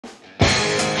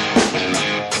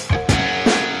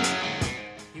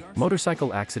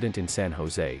Motorcycle accident in San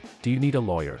Jose, do you need a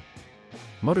lawyer?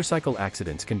 Motorcycle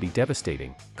accidents can be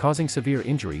devastating, causing severe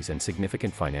injuries and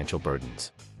significant financial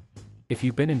burdens. If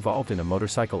you've been involved in a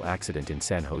motorcycle accident in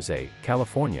San Jose,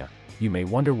 California, you may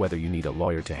wonder whether you need a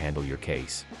lawyer to handle your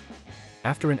case.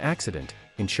 After an accident,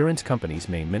 insurance companies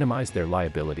may minimize their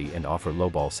liability and offer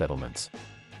lowball settlements.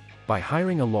 By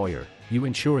hiring a lawyer, you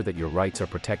ensure that your rights are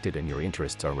protected and your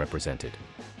interests are represented.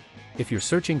 If you're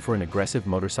searching for an aggressive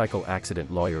motorcycle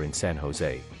accident lawyer in San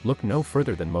Jose, look no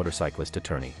further than Motorcyclist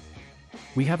Attorney.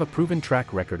 We have a proven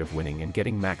track record of winning and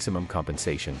getting maximum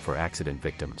compensation for accident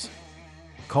victims.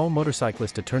 Call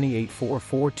Motorcyclist Attorney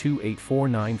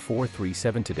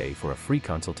 844-284-9437 today for a free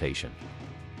consultation.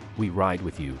 We ride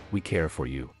with you, we care for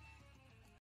you.